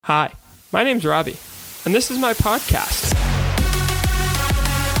Hi, my name's Robbie, and this is my podcast.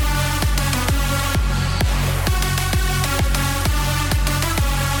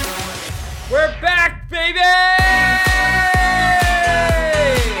 We're back, baby!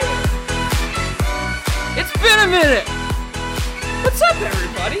 It's been a minute! What's up,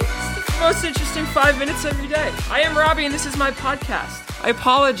 everybody? It's the most interesting 5 minutes of your day. I am Robbie, and this is my podcast. I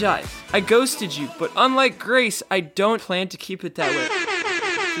apologize. I ghosted you, but unlike Grace, I don't plan to keep it that way.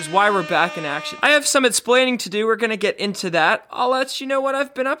 Which is why we're back in action. I have some explaining to do. We're gonna get into that. I'll let you know what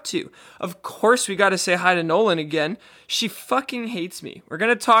I've been up to. Of course, we gotta say hi to Nolan again. She fucking hates me. We're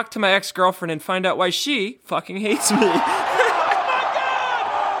gonna talk to my ex-girlfriend and find out why she fucking hates me.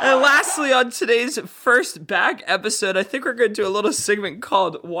 And lastly, on today's first back episode, I think we're going to do a little segment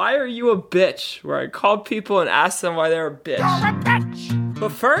called Why Are You a Bitch? Where I call people and ask them why they're a bitch. You're a bitch!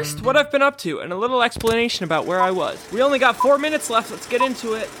 But first, what I've been up to and a little explanation about where I was. We only got 4 minutes left. Let's get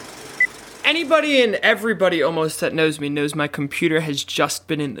into it. Anybody and everybody almost that knows me knows my computer has just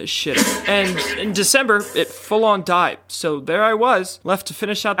been in the shitter. And in December, it full on died. So there I was, left to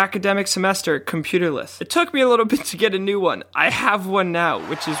finish out the academic semester computerless. It took me a little bit to get a new one. I have one now,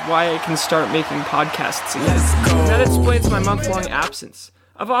 which is why I can start making podcasts again. And that explains my month-long absence.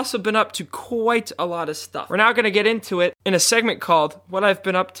 I've also been up to quite a lot of stuff. We're now going to get into it in a segment called What I've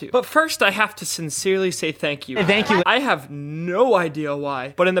Been Up To. But first, I have to sincerely say thank you. Thank you. I have no idea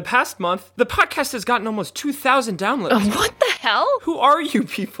why, but in the past month, the podcast has gotten almost 2,000 downloads. What the hell? Who are you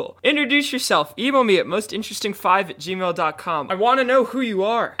people? Introduce yourself. Email me at mostinteresting5@gmail.com. I want to know who you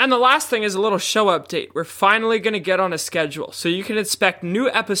are. And the last thing is a little show update. We're finally going to get on a schedule, so you can expect new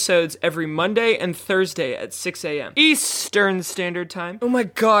episodes every Monday and Thursday at 6 a.m. Eastern Standard Time. Oh my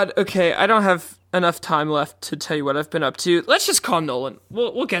God, okay, I don't have enough time left to tell you what I've been up to. Let's just call Nolan.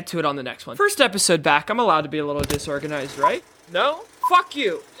 We'll get to it on the next one. First episode back, I'm allowed to be a little disorganized, right? No? Fuck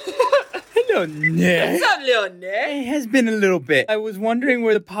you. Hello, Nick. What's up, little Nick? It has been a little bit. I was wondering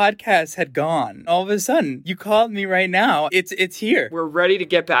where the podcast had gone. All of a sudden, you called me right now. It's here. We're ready to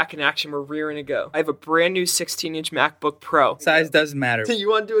get back in action. We're rearing to go. I have a brand new 16-inch MacBook Pro. Size doesn't matter. Do you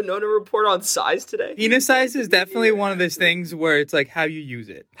want to do a Nona report on size today? Penis size is definitely one of those things where it's like how you use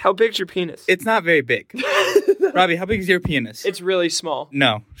it. How big's your penis? It's not very big. Robbie, how big is your penis? It's really small.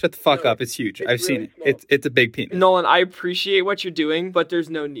 No, shut the fuck up. It's huge. I've seen it. It's a big penis. Nolan, I appreciate what you're doing, but there's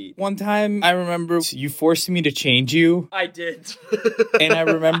no need. One time, I remember you forced me to change you. I did. And I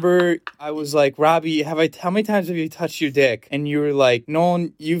remember I was like, Robbie, how many times have you touched your dick? And you were like,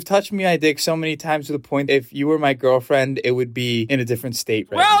 Nolan, you've touched my dick so many times to the point if you were my girlfriend, it would be in a different state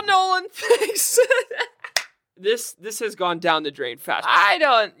right Well, now. Nolan, thanks. This has gone down the drain fast.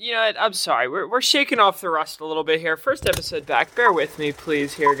 I'm sorry. We're shaking off the rust a little bit here. First episode back. Bear with me,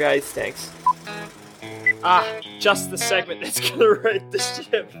 please, here, guys. Thanks. Just the segment that's gonna right the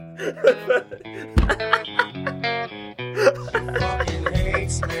ship. Fucking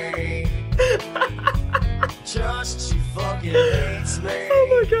hates me. She fucking hates me.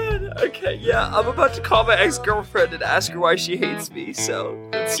 Oh my God. Okay, yeah, I'm about to call my ex-girlfriend and ask her why she hates me, so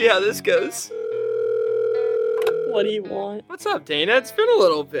let's see how this goes. What do you want? What's up, Dana? It's been a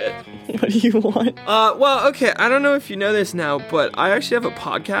little bit. What do you want? Well, okay, I don't know if you know this now, but I actually have a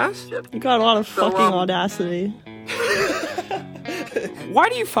podcast. You got a lot of fucking audacity. Why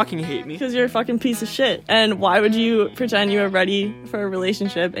do you fucking hate me? Because you're a fucking piece of shit. And why would you pretend you were ready for a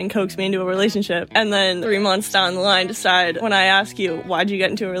relationship and coax me into a relationship and then 3 months down the line decide when I ask you, why'd you get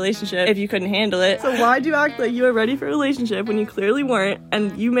into a relationship if you couldn't handle it? So why'd you act like you were ready for a relationship when you clearly weren't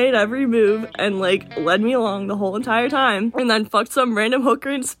and you made every move and led me along the whole entire time and then fucked some random hooker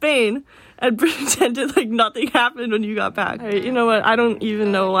in Spain and pretended like nothing happened when you got back? Hey, you know what? I don't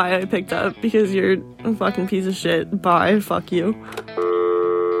even know why I picked up because you're a fucking piece of shit. Bye. Fuck you.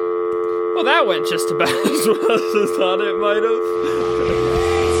 Well, that went just about as well as I thought it might have.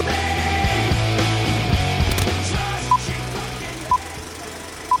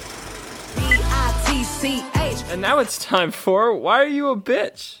 And now it's time for Why Are You a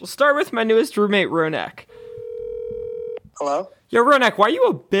Bitch? We'll start with my newest roommate, Ronak. Hello? Yo, Ronak, why are you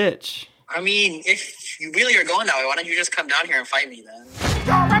a bitch? I mean, if you really are going that way, why don't you just come down here and fight me then?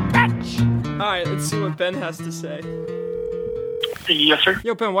 Alright, let's see what Ben has to say. Yes, sir.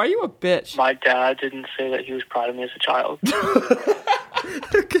 Yo, Ben, why are you a bitch? My dad didn't say that he was proud of me as a child.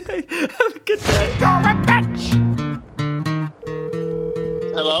 Okay, have a good day.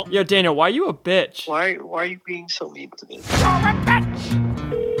 Hello? Yo, Daniel, why are you a bitch? Why are you being so mean to me?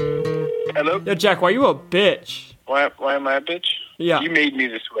 Hello? Yo, Jack, why are you a bitch? Why am I a bitch? Yeah. You made me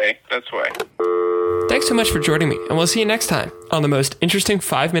this way. That's why. Thanks so much for joining me, and we'll see you next time on the most interesting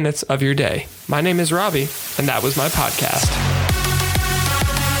 5 minutes of your day. My name is Robbie, and that was my podcast.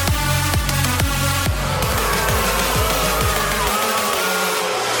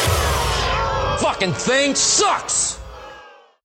 fucking thing sucks!